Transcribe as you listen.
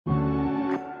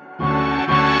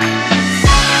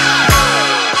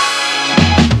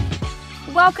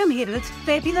Welcome here to this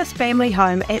fabulous family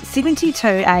home at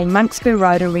 72A Moncks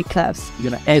Road in Redcliffs.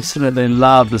 You're going to absolutely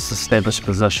love this established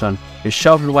position. You're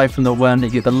sheltered away from the wind, you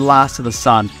get the last of the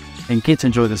sun, and get to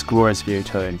enjoy this glorious view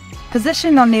too.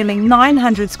 Positioned on nearly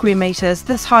 900 square metres,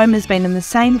 this home has been in the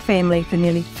same family for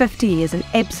nearly 50 years, an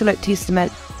absolute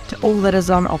testament to all that is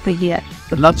on offer here.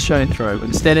 I'd love to show you through.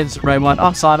 With the standards, Raymond,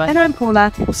 I'm Simon. And I'm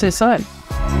Paula. We'll see you soon.